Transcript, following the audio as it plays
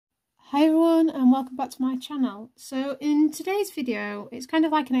Hi everyone and welcome back to my channel. So in today's video, it's kind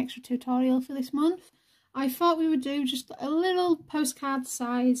of like an extra tutorial for this month. I thought we would do just a little postcard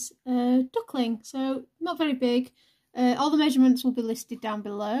size duckling, so not very big. All the measurements will be listed down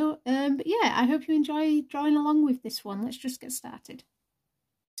below. But yeah, I hope you enjoy drawing along with this one. Let's just get started.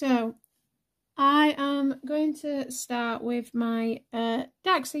 So I am going to start with my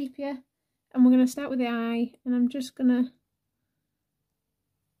dark sepia, and we're going to start with the eye, and I'm just going to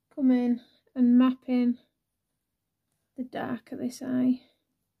come in and map in the dark of this eye.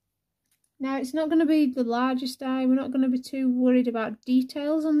 Now it's not going to be the largest eye, we're not going to be too worried about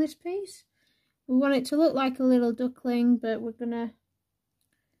details on this piece. We want it to look like a little duckling, but we're going to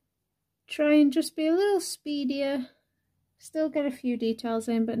try and just be a little speedier, still get a few details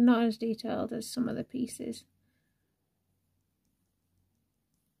in, but not as detailed as some of the pieces.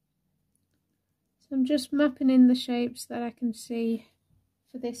 So I'm just mapping in the shapes that I can see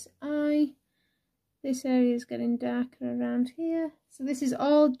for this eye. This area is getting darker around here. So this is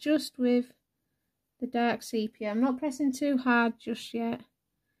all just with the dark sepia. I'm not pressing too hard just yet.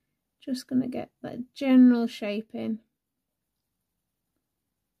 Just going to get that general shape in.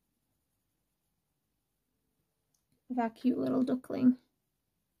 Of our cute little duckling.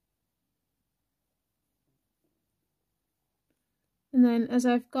 And then as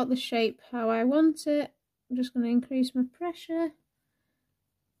I've got the shape how I want it, I'm just going to increase my pressure.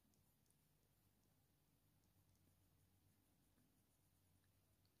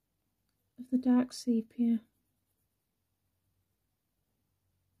 The dark sepia.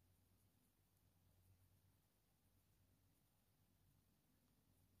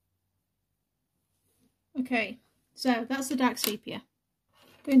 Okay, so that's the dark sepia.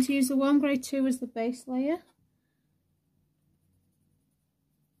 I'm going to use the warm grey 2 as the base layer.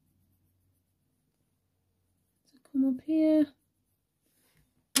 So come up here,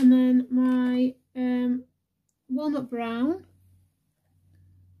 and then my walnut brown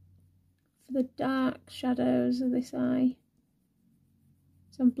the dark shadows of this eye.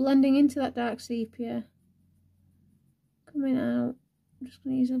 So I'm blending into that dark sepia, coming out. I'm just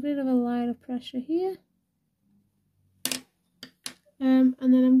going to use a bit of a lighter pressure here, and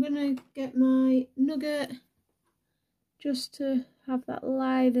then I'm going to get my Nougat just to have that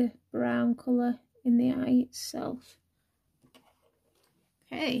lighter brown colour in the eye itself.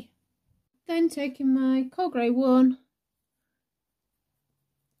 Okay, then taking my cold grey 1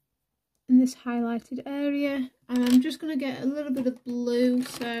 in this highlighted area, and I'm just going to get a little bit of blue.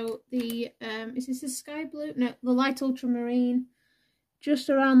 So the is this the sky blue? No, the light ultramarine, just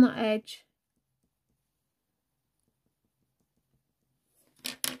around that edge,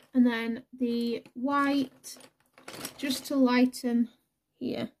 and then the white just to lighten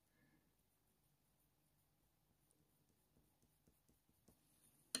here.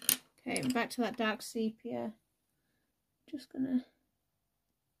 Okay, back to that dark sepia. Just gonna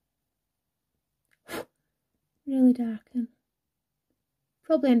really darken.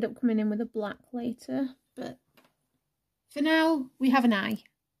 Probably end up coming in with a black later, but for now we have an eye.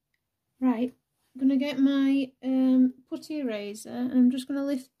 Right, I'm going to get my putty eraser, and I'm just going to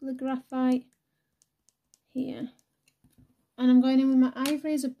lift the graphite here, and I'm going in with my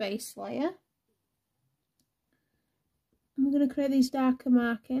ivory as a base layer. And we're going to create these darker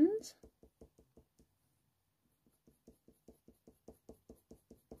markings.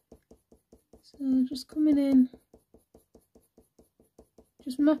 So just coming in,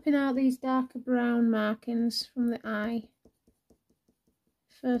 just mapping out these darker brown markings from the eye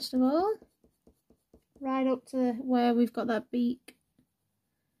first of all, right up to where we've got that beak.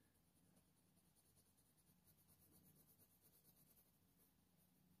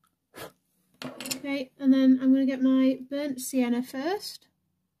 Okay, and then I'm going to get my burnt sienna first,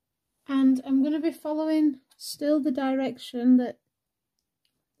 and I'm going to be following still the direction that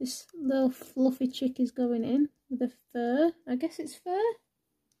this little fluffy chick is going in with the fur. I guess it's fur,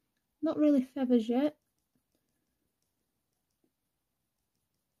 not really feathers yet.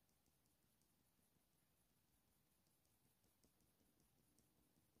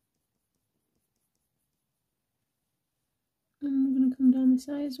 And I'm going to come down this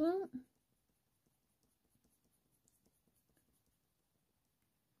eye as well.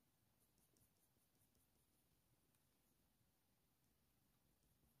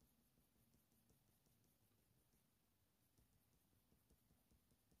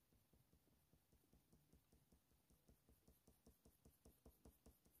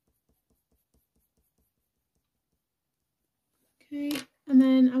 Okay, and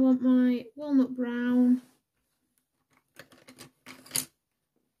then I want my walnut brown.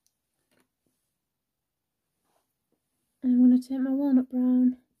 And I'm going to take my walnut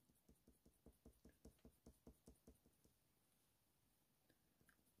brown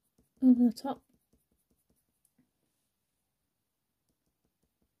over the top.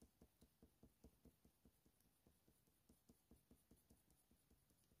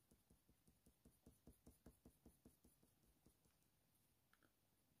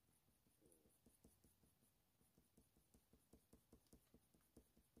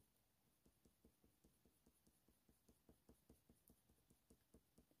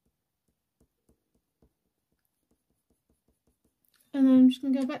 And then I'm just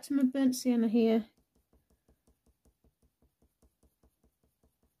going to go back to my burnt sienna here.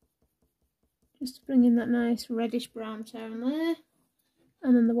 Just to bring in that nice reddish brown tone there.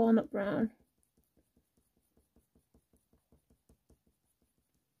 And then the walnut brown.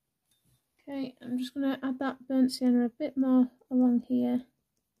 Okay, I'm just going to add that burnt sienna a bit more along here.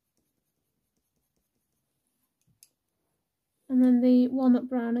 And then the walnut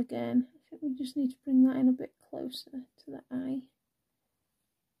brown again. I think we just need to bring that in a bit closer to the eye.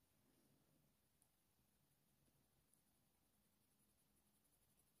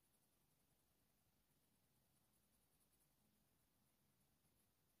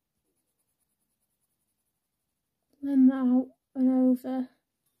 Blend that out and over,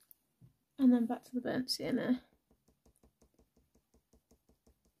 and then back to the burnt sienna.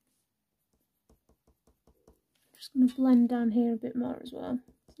 Just going to blend down here a bit more as well.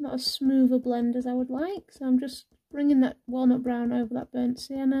 It's not as smooth a blend as I would like, so I'm just bringing that walnut brown over that burnt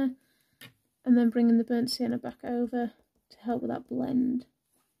sienna, and then bringing the burnt sienna back over to help with that blend.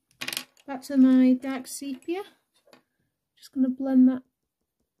 Back to my dark sepia. Just going to blend that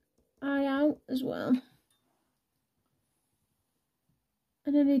eye out as well.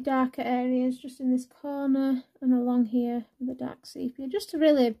 And any darker areas just in this corner and along here with the dark sepia, just to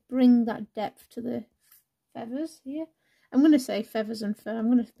really bring that depth to the feathers here. I'm going to say feathers and fur,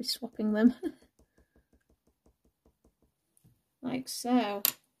 I'm going to be swapping them. Like so.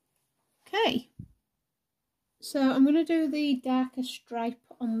 Okay. So I'm going to do the darker stripe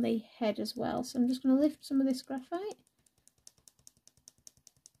on the head as well. So I'm just going to lift some of this graphite.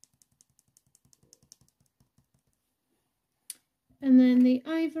 And then the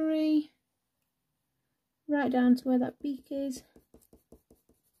ivory, right down to where that beak is,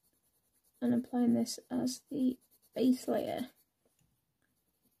 and applying this as the base layer.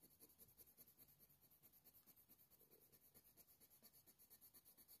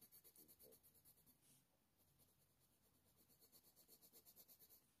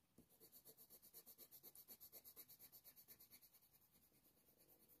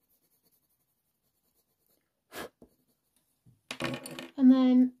 And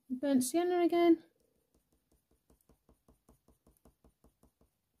then burnt sienna again.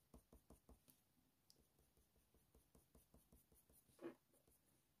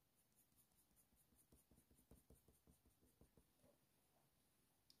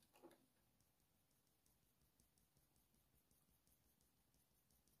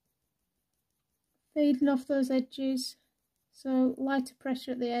 Fading off those edges, so lighter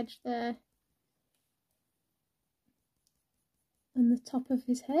pressure at the edge there. And the top of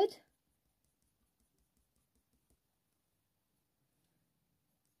his head.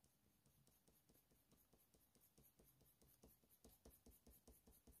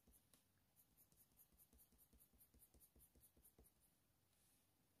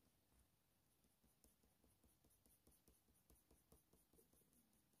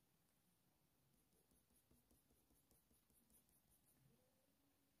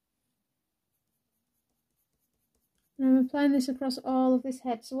 And I'm applying this across all of this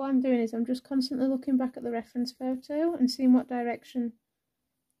head, so what I'm doing is I'm just constantly looking back at the reference photo and seeing what direction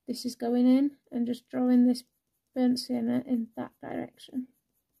this is going in, and just drawing this burnt sienna in that direction.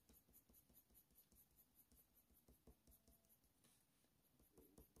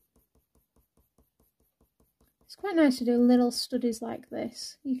 It's quite nice to do little studies like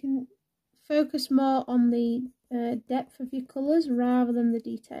this. You can focus more on the depth of your colours rather than the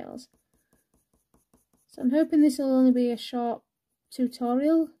details. So I'm hoping this will only be a short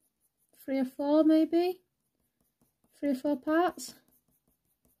tutorial, 3 or 4 maybe, 3 or 4 parts.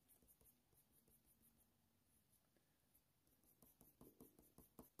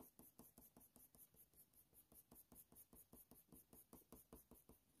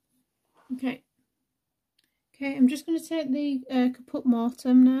 Okay, I'm just going to take the Caput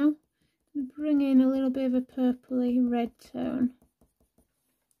Mortem now and bring in a little bit of a purpley red tone.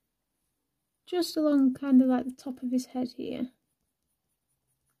 Just along kind of like the top of his head here.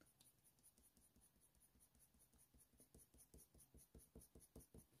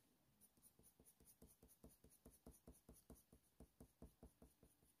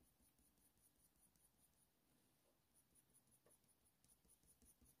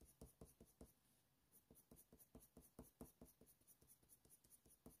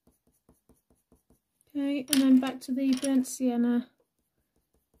 Okay, and then back to the burnt sienna,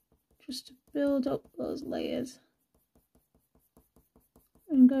 just to build up those layers.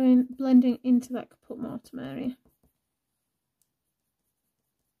 And blending into that kaput mortem area.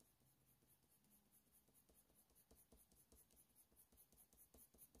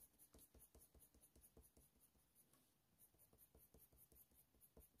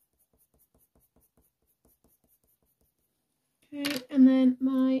 Okay, and then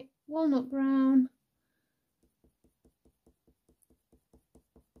my walnut brown.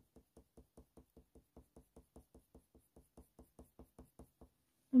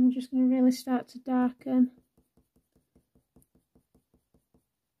 I'm just going to really start to darken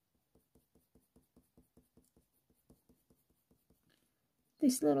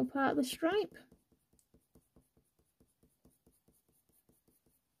this little part of the stripe.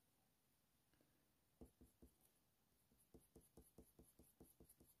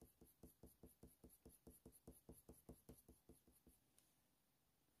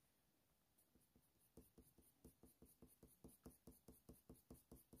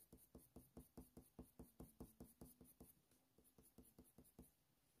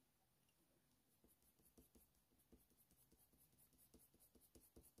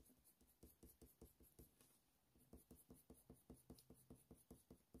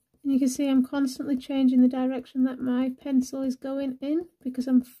 And you can see I'm constantly changing the direction that my pencil is going in because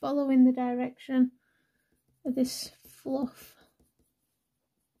I'm following the direction of this fluff.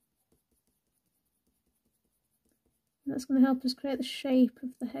 And that's going to help us create the shape of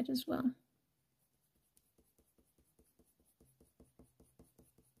the head as well.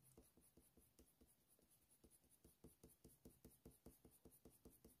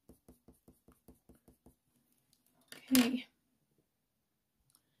 Okay.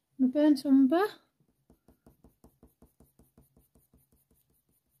 My burnt umber.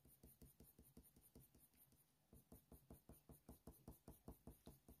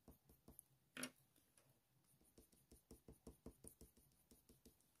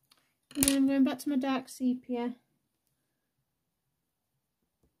 And then I'm going back to my dark sepia.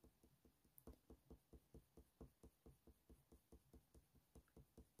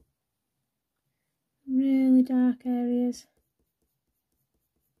 Really dark areas.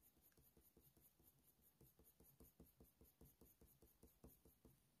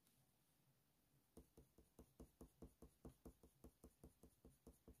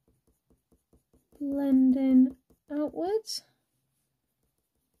 Blending outwards.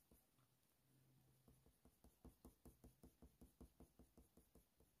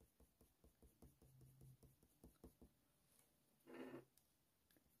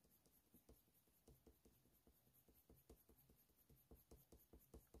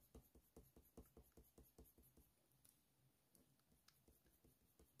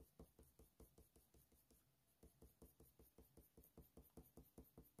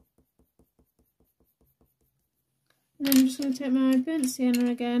 And then I'm just going to take my burnt sienna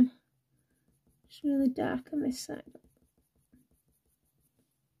again, just really darken this side up.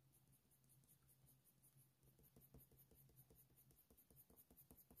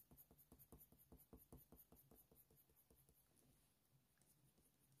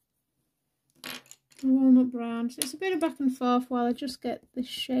 Walnut brown, so it's a bit of back and forth while I just get the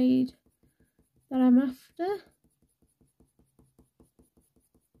shade that I'm after.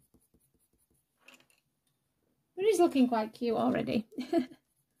 But he's looking quite cute already.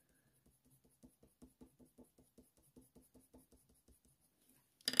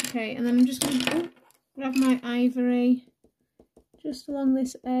 Okay, and then I'm just going to grab my ivory just along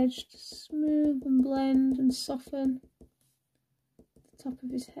this edge to smooth and blend and soften the top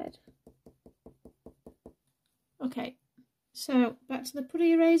of his head. Okay, so back to the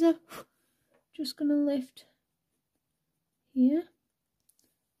putty eraser. Just going to lift here,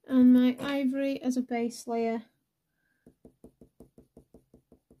 and my ivory as a base layer.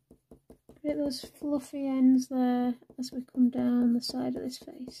 Create those fluffy ends there as we come down the side of this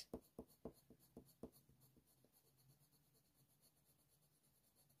face.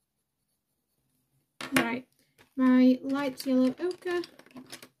 Right, my light yellow ochre.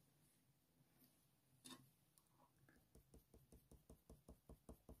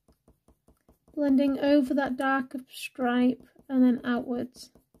 Blending over that darker stripe and then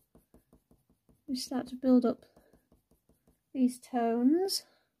outwards. We start to build up these tones.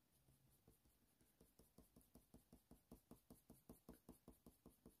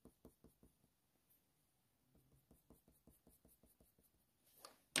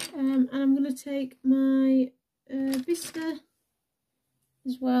 And I'm going to take my Bistre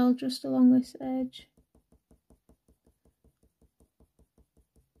as well, just along this edge.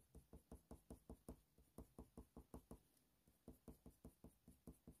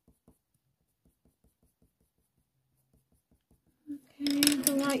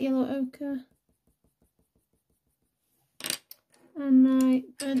 light yellow ochre and my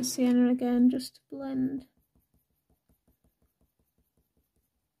burnt sienna again, just to blend.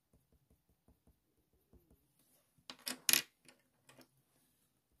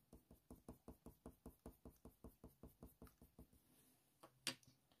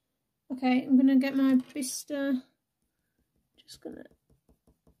 Okay, I'm going to get my Bistre, just going to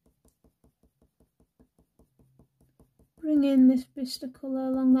bring in this Bistre colour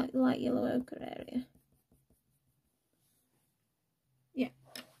along that light yellow ochre area. Yeah.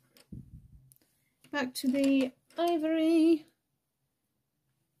 Back to the Ivory.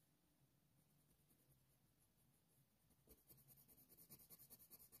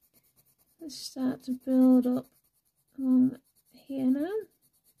 Let's start to build up along here now.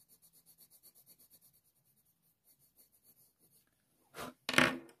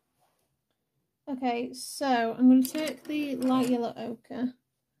 Okay, so I'm going to take the light yellow ochre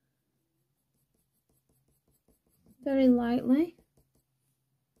very lightly.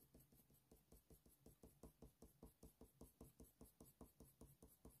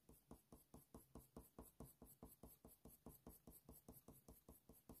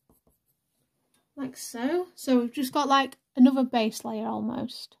 Like so. So we've just got like another base layer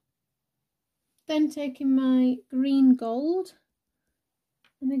almost. Then taking my green gold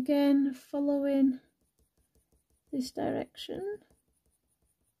and again following this direction.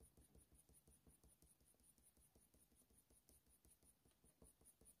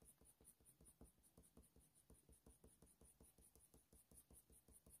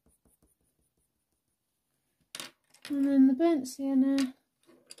 And then the burnt sienna,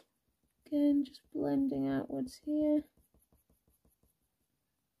 again just blending outwards here.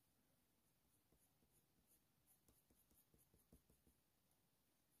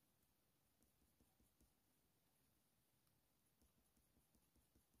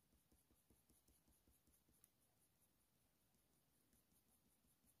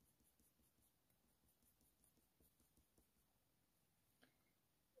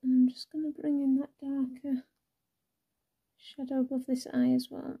 And I'm just going to bring in that darker shadow above this eye as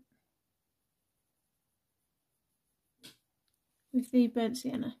well, with the burnt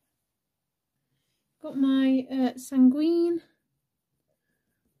sienna. Got my Sanguine,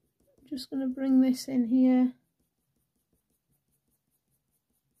 just going to bring this in here.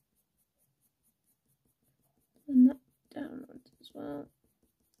 And that downwards as well.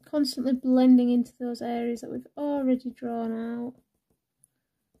 Constantly blending into those areas that we've already drawn out.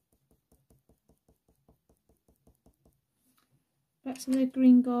 Back to the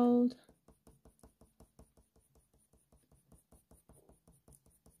green gold.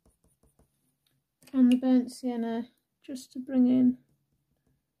 And the burnt sienna, just to bring in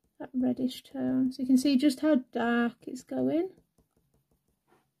that reddish tone. So you can see just how dark it's going.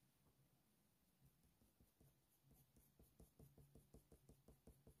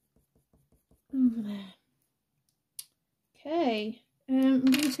 Over there. Okay, I'm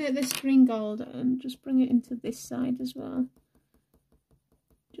going to take this green gold and just bring it into this side as well,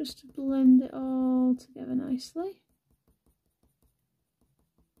 just to blend it all together nicely.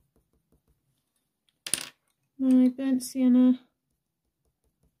 My burnt sienna.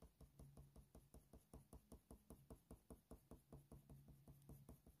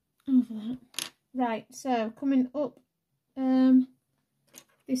 Over that. Right, so coming up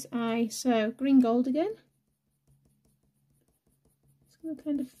this eye, so green gold again. It's going to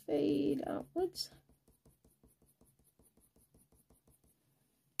kind of fade outwards.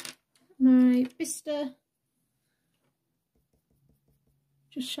 My Bistre,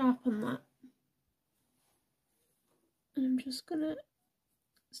 just sharpen that. And I'm just going to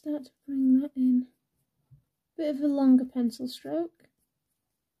start to bring that in. Bit of a longer pencil stroke.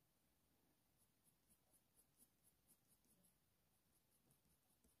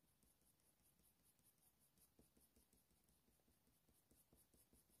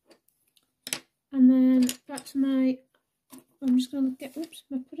 And then back to my, I'm just going to get, oops,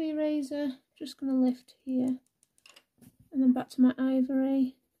 my putty eraser, just going to lift here. And then back to my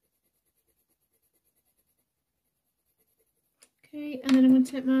Ivory. Okay, and then I'm going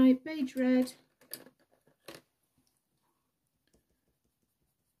to take my Beige Red.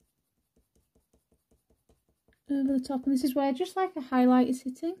 Over the top, and this is where just like a highlight is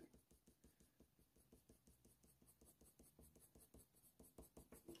hitting.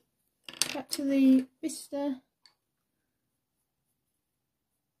 Back to the Bistre.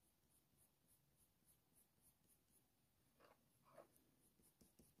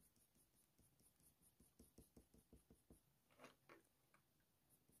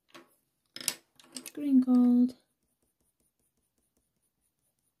 Green gold.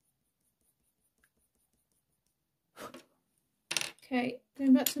 Okay,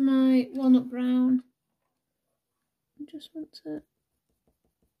 going back to my Walnut Brown. I just want to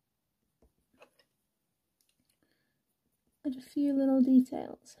add a few little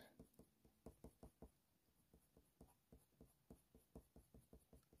details.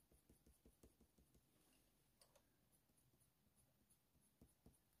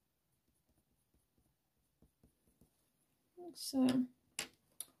 So,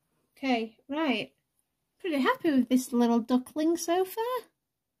 okay, right. Pretty happy with this little duckling so far.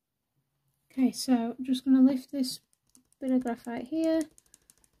 Okay, so I'm just going to lift this bit of graphite here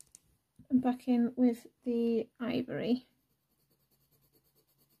and back in with the ivory.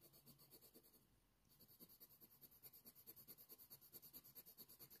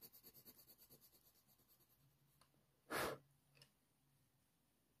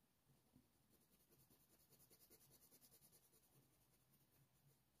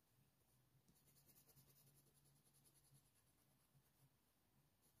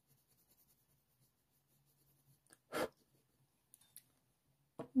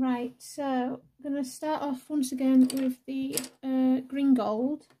 Right, so I'm going to start off once again with the green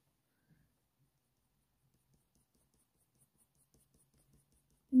gold.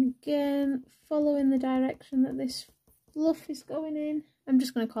 And again, following the direction that this fluff is going in. I'm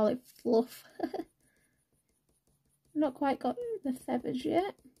just going to call it fluff. Not quite got the feathers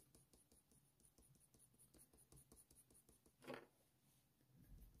yet.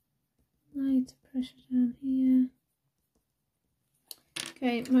 Light pressure down here.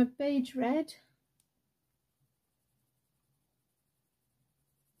 Okay, my beige red.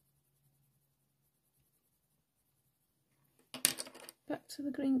 Back to the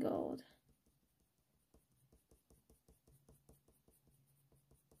green gold.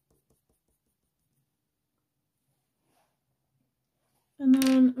 And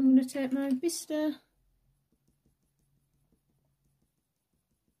then I'm going to take my Bistre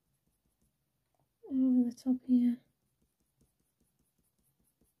over the top here.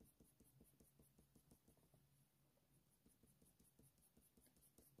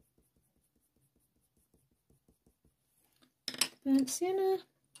 Burnt Sienna.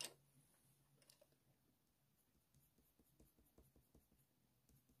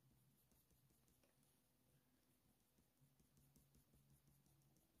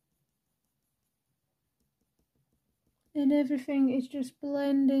 And everything is just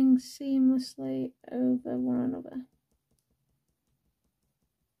blending seamlessly over one another.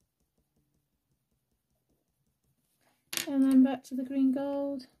 And then back to the green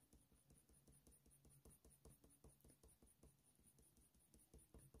gold.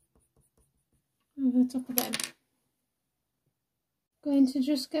 Over the top again. Going to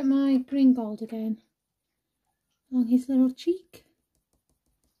just get my green gold again along his little cheek.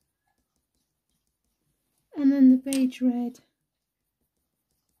 And then the beige red.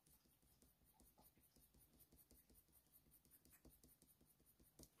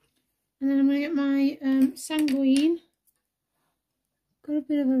 And then I'm going to get my Sanguine. Got a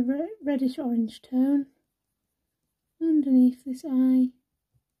bit of a reddish orange tone underneath this eye.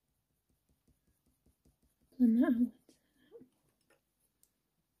 Blend that out.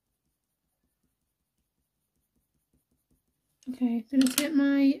 Okay, I'm going to take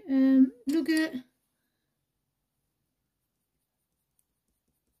my Nougat.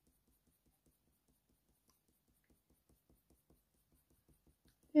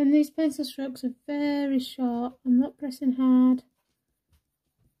 And these pencil strokes are very short. I'm not pressing hard.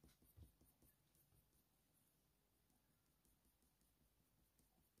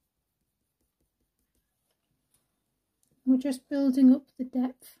 We're just building up the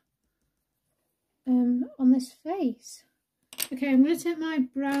depth on this face. Okay, I'm going to take my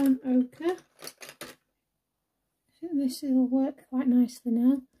brown ochre. I think this will work quite nicely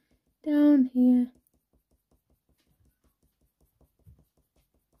now. Down here.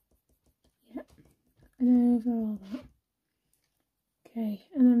 Yep, and over all that. Okay,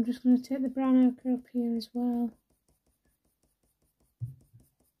 and I'm just going to take the brown ochre up here as well.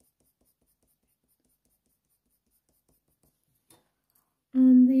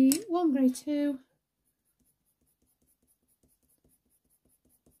 And the warm grey too.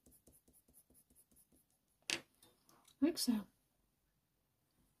 Like so.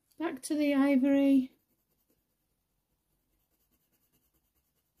 Back to the ivory.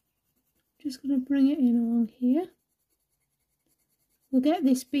 Just going to bring it in along here. We'll get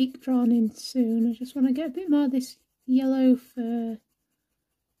this beak drawn in soon. I just want to get a bit more of this yellow fur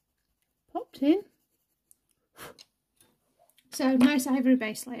popped in. So, nice ivory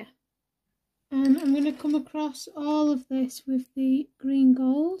base layer. And I'm going to come across all of this with the green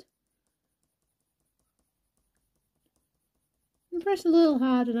gold. can press a little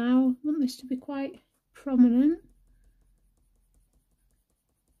harder now. I want this to be quite prominent.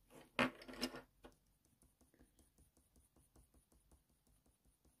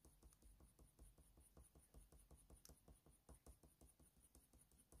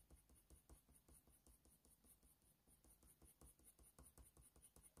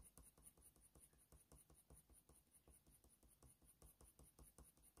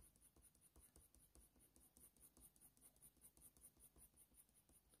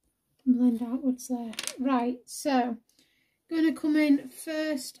 Blend outwards there. Right, so I'm going to come in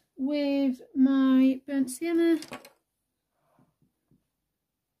first with my burnt sienna.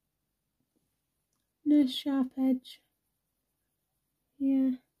 Nice sharp edge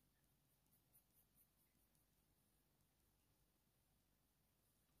here.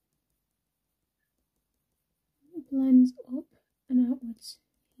 It blends up and outwards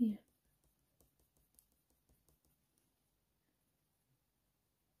here.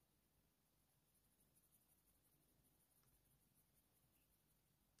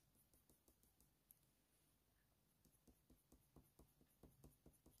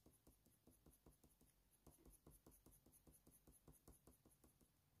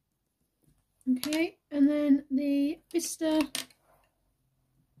 Okay, and then the Bistre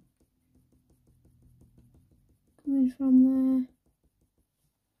coming from there.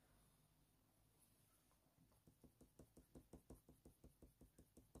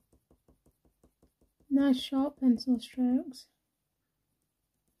 Nice sharp pencil strokes.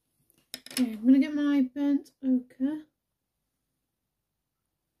 Okay, I'm going to get my burnt ochre.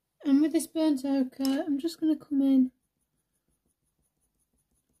 And with this burnt ochre, I'm just going to come in.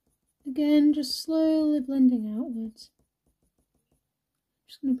 Again, just slowly blending outwards.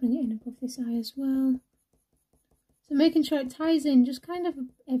 Just going to bring it in above this eye as well. So making sure it ties in just kind of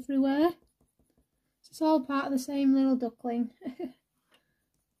everywhere. So it's all part of the same little duckling.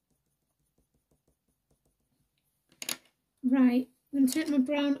 Right, I'm going to take my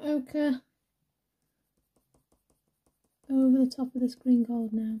brown ochre over the top of this green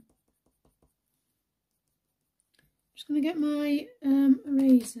gold now. Just going to get my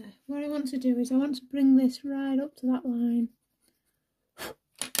eraser. What I want to do is I want to bring this right up to that line.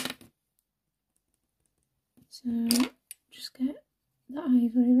 So just get that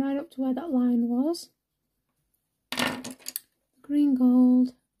ivory right up to where that line was. Green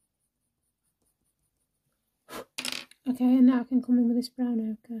gold. Okay, and now I can come in with this brown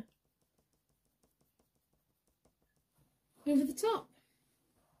ochre over the top.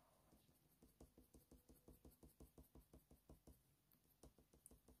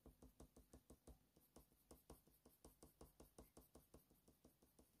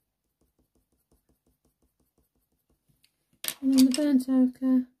 And then the burnt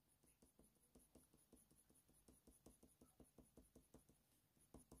ochre.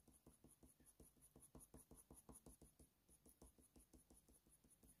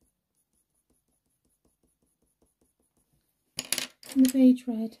 And the beige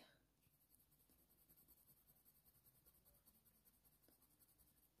red.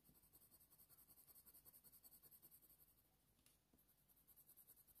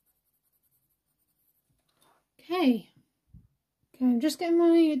 Okay. Okay, I'm just getting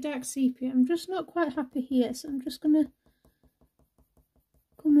my dark sepia. I'm just not quite happy here, so I'm just going to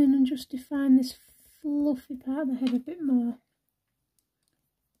come in and just define this fluffy part of the head a bit more.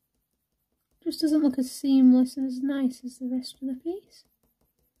 Just doesn't look as seamless and as nice as the rest of the piece.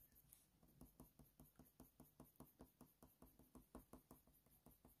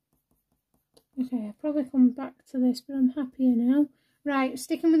 Okay, I'll probably come back to this, but I'm happier now. Right,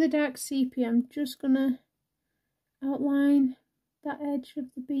 sticking with the dark sepia, I'm just going to outline that edge of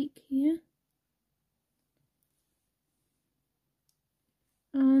the beak here.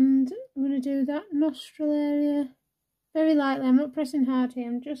 And I'm going to do that nostril area very lightly. I'm not pressing hard here,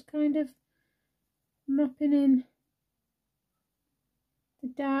 I'm just kind of mapping in the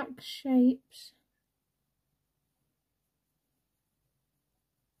dark shapes.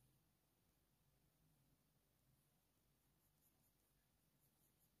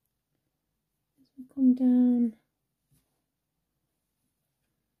 As we come down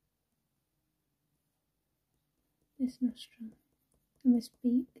this nostril and this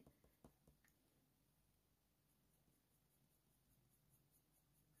beak.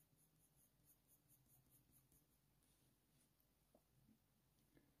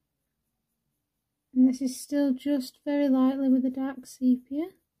 And this is still just very lightly with the dark sepia.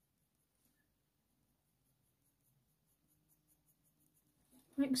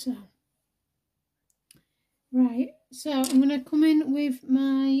 Like so. Right, so I'm going to come in with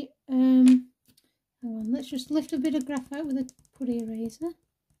my, hang on, let's just lift a bit of graphite with a putty eraser.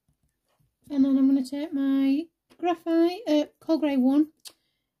 And then I'm going to take my graphite, coal grey 1.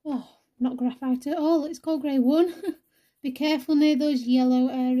 Oh, not graphite at all, it's coal grey 1. Be careful near those yellow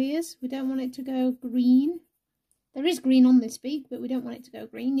areas. We don't want it to go green. There is green on this beak, but we don't want it to go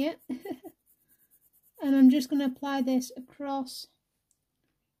green yet. And I'm just going to apply this across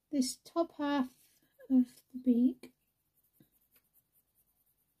this top half of the beak.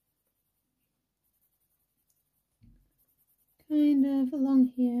 Kind of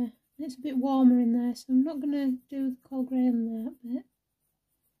along here. It's a bit warmer in there, so I'm not going to do the coal grey on that bit.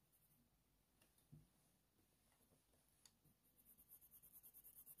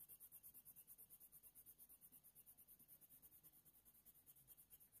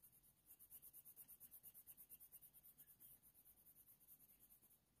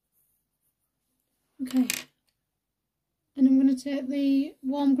 Okay, and I'm going to take the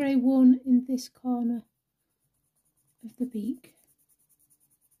warm grey 1 in this corner of the beak.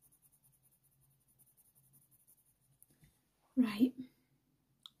 Right,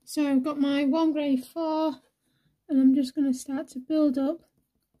 so I've got my warm grey 4 and I'm just going to start to build up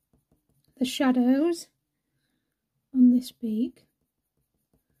the shadows on this beak.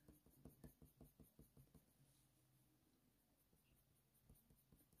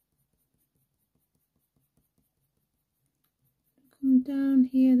 Come down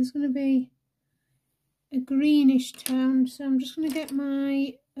here, there's going to be a greenish tone, so I'm just going to get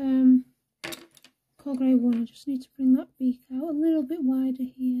my coal grey 1. I just need to bring that beak out a little bit wider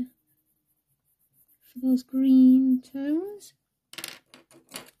here for those green tones.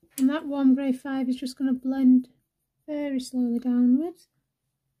 And that warm grey 5 is just going to blend very slowly downwards.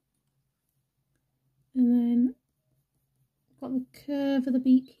 And then I've got the curve of the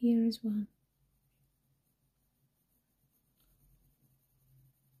beak here as well.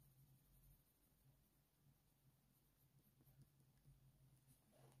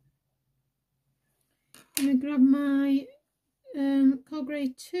 I'm going to grab my coal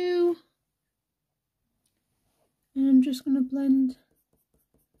grey 2 and I'm just going to blend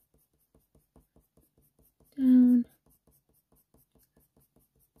down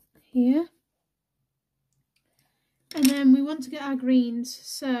here. And then we want to get our greens,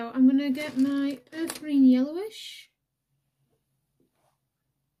 so I'm going to get my earth green yellowish.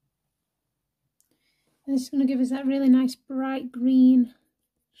 And this is going to give us that really nice bright green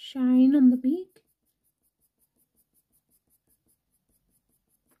shine on the beak.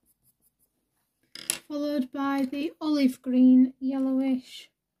 Followed by the olive green yellowish,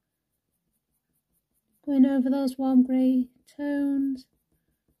 going over those warm grey tones,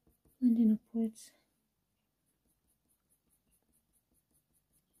 blending upwards.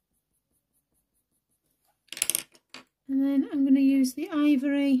 And then I'm going to use the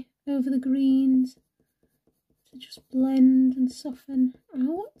ivory over the greens to just blend and soften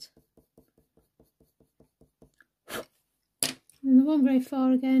out. And the warm grey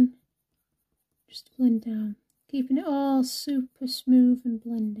 4 again. Just to blend down, keeping it all super smooth and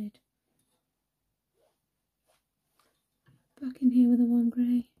blended. Back in here with a warm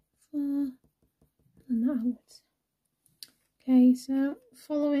grey 4, and that outwards. Okay, so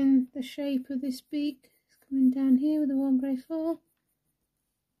following the shape of this beak, it's coming down here with a warm grey 4.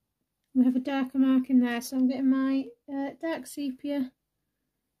 We have a darker mark in there, so I'm getting my dark sepia,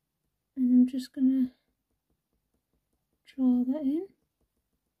 and I'm just going to draw that in.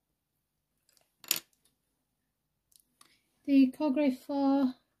 The coal grey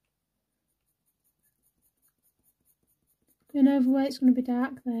 4, going over where it's going to be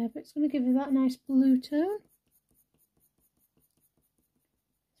dark there, but it's going to give it that nice blue tone.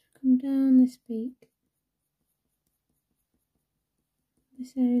 So come down this beak.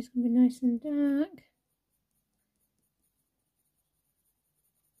 This area is going to be nice and dark.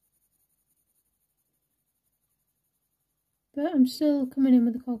 But I'm still coming in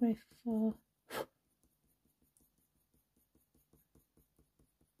with the coal grey 4.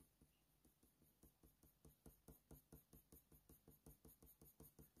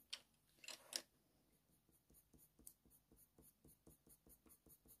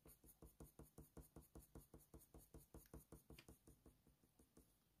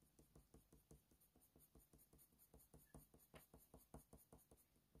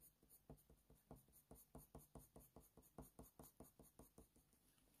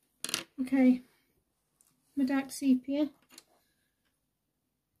 Okay, my dark sepia,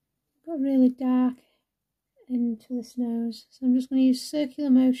 got really dark into this nose, so I'm just going to use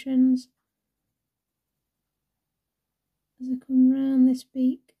circular motions as I come round this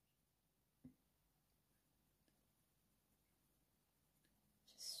beak.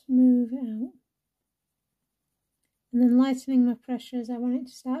 Just smooth it out. and then lightening my pressures. I want it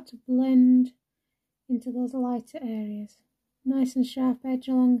to start to blend into those lighter areas. Nice and sharp edge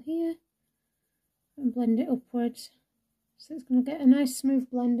along here, and blend it upwards. So it's going to get a nice smooth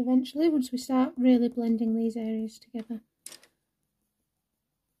blend eventually once we start really blending these areas together.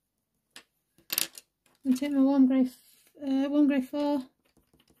 I'm going to take my warm grey 4.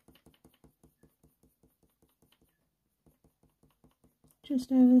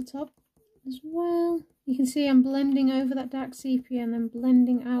 Just over the top as well. You can see I'm blending over that dark sepia and then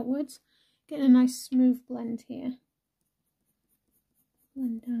blending outwards. Getting a nice smooth blend here.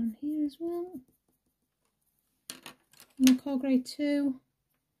 Blend down here as well. My coal grey 2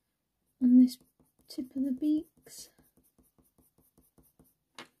 on this tip of the beaks.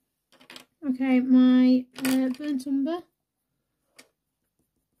 Okay, my burnt umber.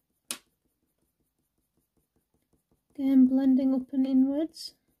 Again, blending up and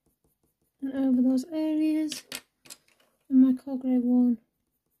inwards and over those areas. And my coal grey 1.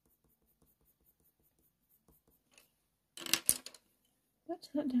 Back to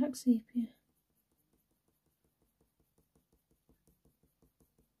that dark sepia.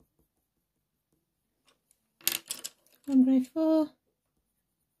 Warm grey 4.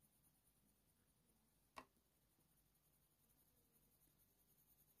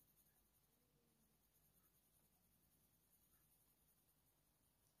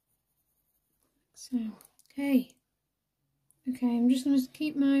 So, okay, I'm just going to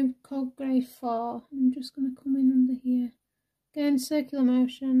keep my cold grey 4. I'm just going to come in under here. Again, circular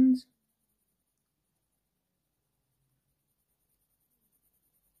motions.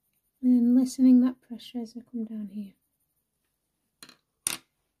 And then lessening that pressure as I come down here.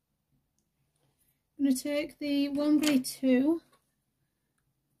 I'm going to take the warm grey 2.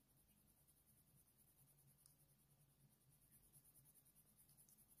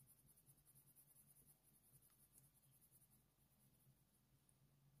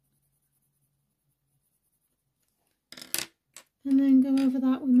 And then go over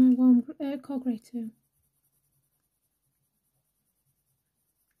that with my cold grey 2.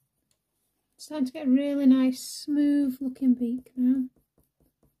 It's starting to get a really nice smooth looking beak now.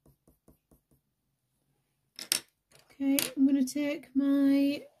 Okay, I'm going to take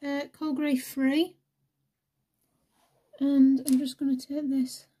my coal grey 3 and I'm just going to take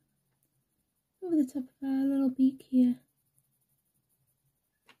this over the top of our little beak here.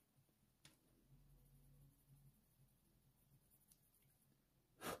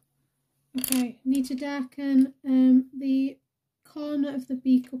 Okay, need to darken the corner of the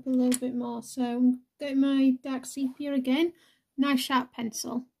beak up a little bit more, so I'm getting my dark sepia again, nice sharp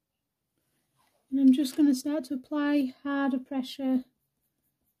pencil, and I'm just going to start to apply harder pressure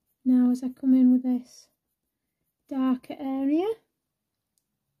now as I come in with this darker area.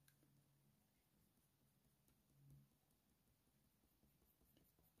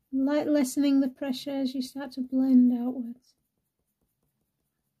 Light lessening the pressure as you start to blend outwards.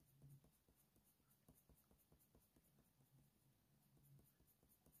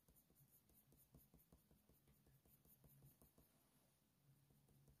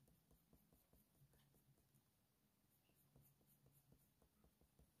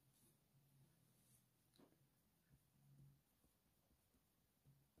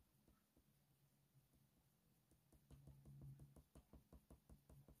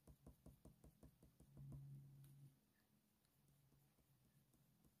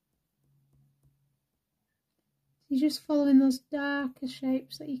 You're just following those darker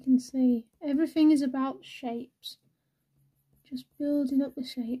shapes that you can see. Everything is about shapes. Just building up the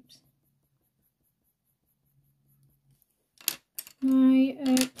shapes. My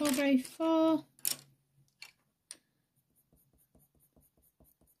coal grey 4.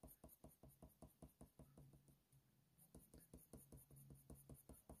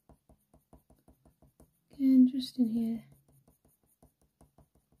 Again, just in here.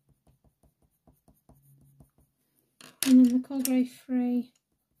 And then the coal grey 3.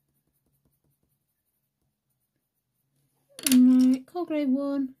 And my coal grey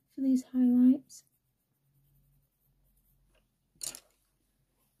 1 for these highlights.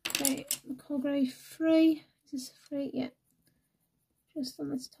 Okay, the coal grey 3. Is this 3? Yeah. Just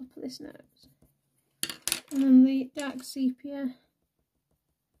on this top of this nose. And then the dark sepia.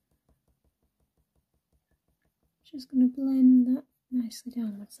 Just going to blend that nicely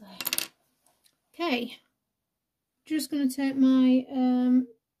downwards there. Okay. Just going to take my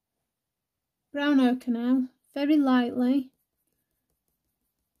brown ochre now, very lightly,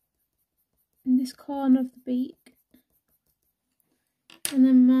 in this corner of the beak, and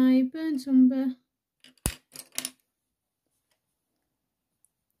then my burnt umber,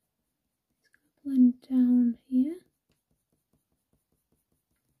 blend down here.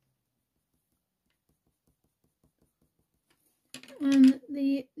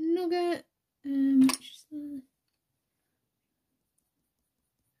 the Nougat,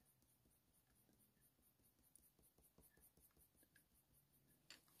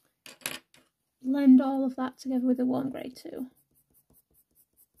 blend all of that together with the warm grey too.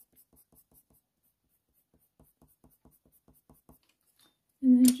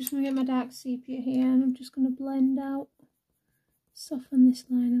 And then just going to get my dark sepia here, and I'm just going to blend out, soften this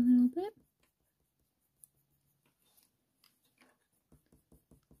line a little bit.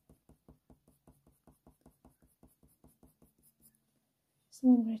 It's the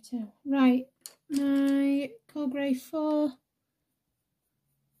warm grey too. Right, my cold grey 4.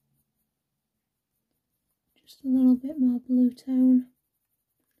 Just a little bit more blue tone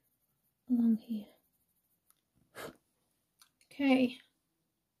along here. Okay,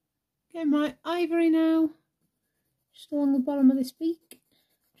 get my ivory now, just along the bottom of this beak.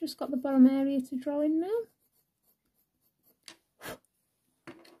 Just got the bottom area to draw in now.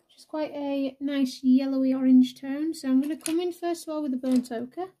 Just quite a nice yellowy orange tone, so I'm going to come in first of all with the burnt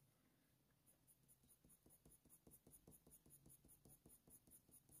ochre.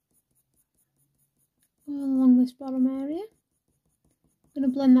 All along this bottom area. I'm going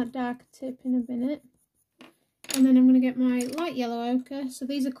to blend that dark tip in a minute. And then I'm going to get my light yellow ochre. So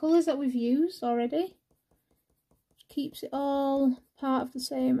these are colours that we've used already. Which keeps it all part of the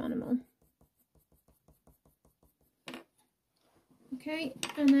same animal. Okay,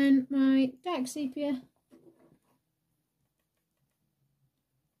 and then my dark sepia.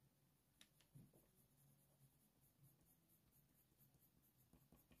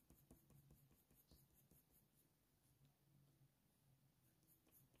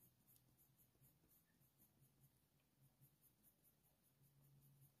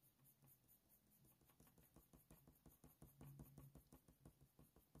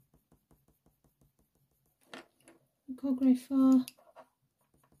 Cold grey 4.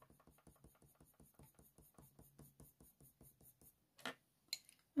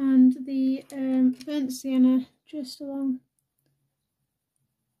 And the burnt sienna just along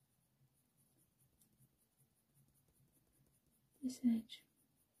this edge.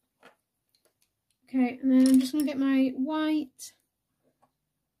 Okay, and then I'm just going to get my white,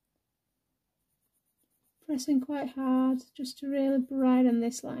 pressing quite hard just to really brighten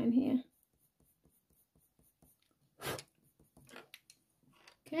this line here.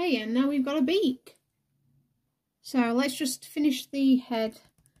 Okay, and now we've got a beak. So let's just finish the head,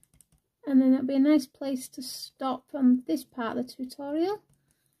 and then that'll be a nice place to stop on this part of the tutorial.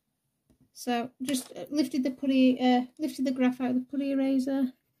 So just lifted the graph out of the putty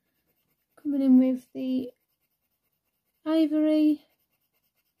eraser, coming in with the ivory.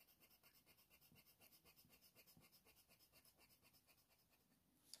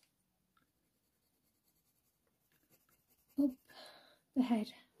 Up the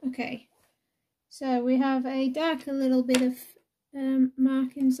head. Okay, so we have a darker little bit of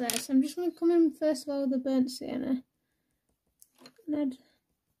markings there, so I'm just going to come in first of all with the burnt sienna and add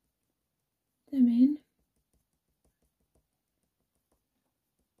them in.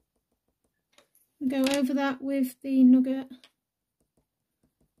 Go over that with the Nougat.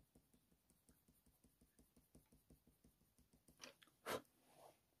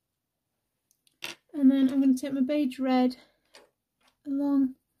 And then I'm going to take my Beige Red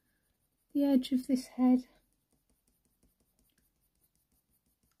along the edge of this head.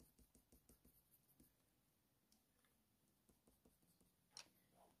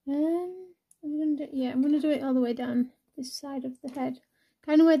 I'm going to do it all the way down this side of the head,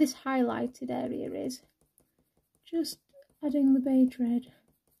 kind of where this highlighted area is. Just adding the Beige Red.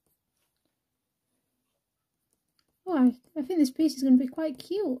 Oh, I think this piece is going to be quite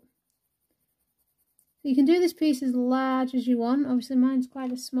cute. So you can do this piece as large as you want. Obviously mine's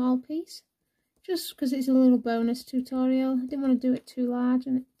quite a small piece, just because it's a little bonus tutorial. I didn't want to do it too large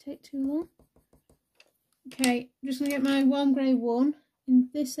and it'd take too long. Okay, I'm just going to get my warm grey 1 in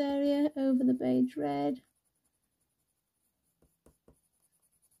this area over the Beige Red.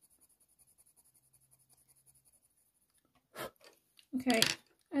 Okay,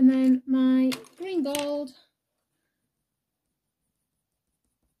 and then my green gold.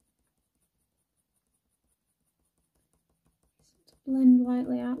 Blend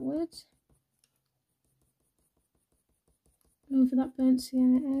lightly outwards over that burnt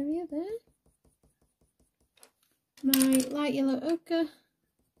sienna area there. My light yellow ochre.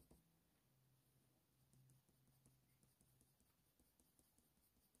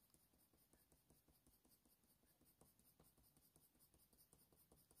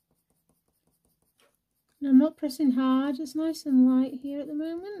 And I'm not pressing hard, it's nice and light here at the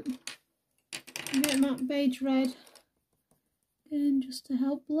moment. I'm getting that Beige Red again just to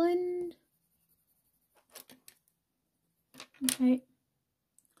help blend. Okay,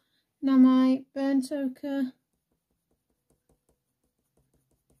 now my burnt ochre.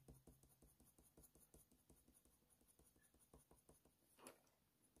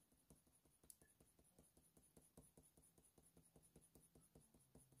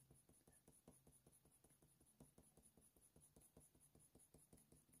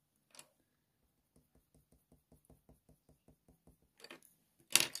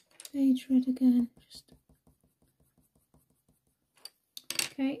 Beige red again, just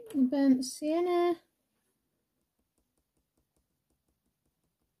okay, the burnt sienna.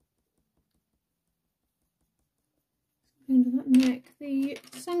 Going to that neck, the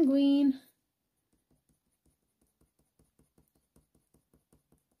sanguine.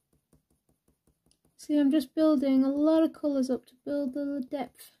 See, I'm just building a lot of colours up to build the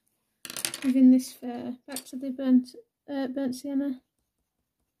depth within this fur. Back to the burnt sienna.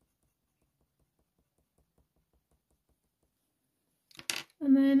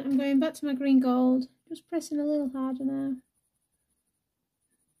 And then I'm going back to my green gold, just pressing a little harder now.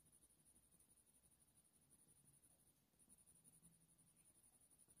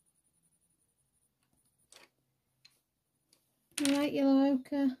 Light yellow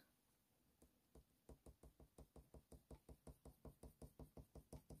ochre.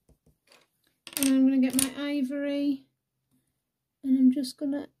 And I'm going to get my ivory, and I'm just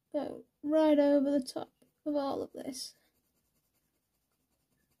going to go right over the top of all of this.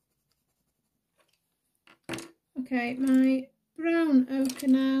 Okay, my brown ochre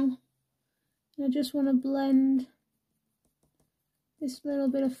now, and I just want to blend this little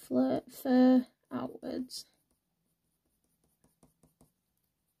bit of fur outwards.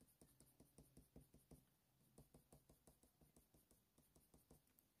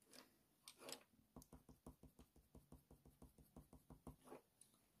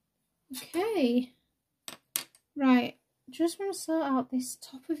 Okay, right, just want to sort out this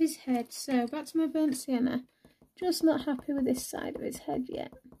top of his head, so back to my burnt sienna. Just not happy with this side of his head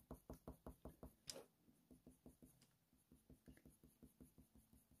yet.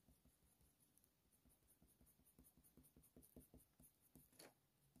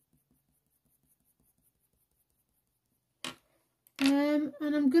 And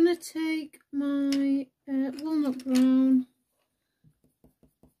I'm going to take my walnut brown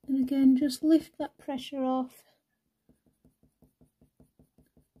and again just lift that pressure off.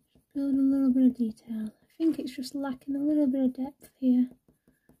 Just build a little bit of detail. I think it's just lacking a little bit of depth here.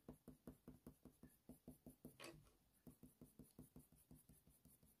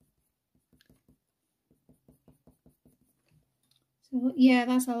 So yeah,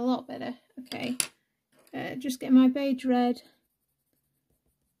 that's a lot better. Okay, just get my beige red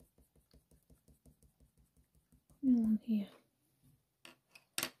along here.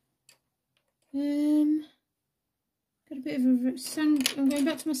 Got a bit of a I'm going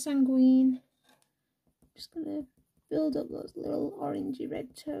back to my sanguine. Just gonna build up those little orangey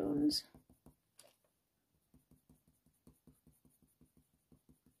red tones.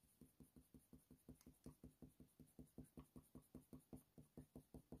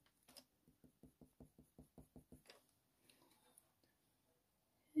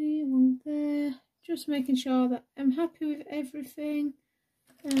 Okay, one there. Just making sure that I'm happy with everything.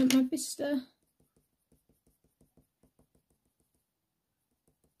 My Bistre.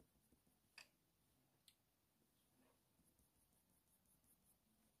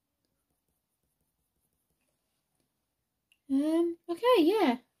 Okay,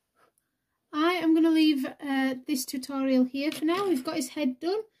 yeah. I am going to leave this tutorial here for now. We've got his head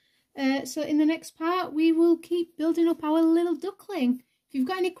done. So in the next part, we will keep building up our little duckling. If you've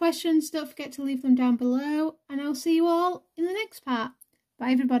got any questions, don't forget to leave them down below. And I'll see you all in the next part.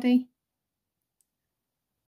 Bye, everybody.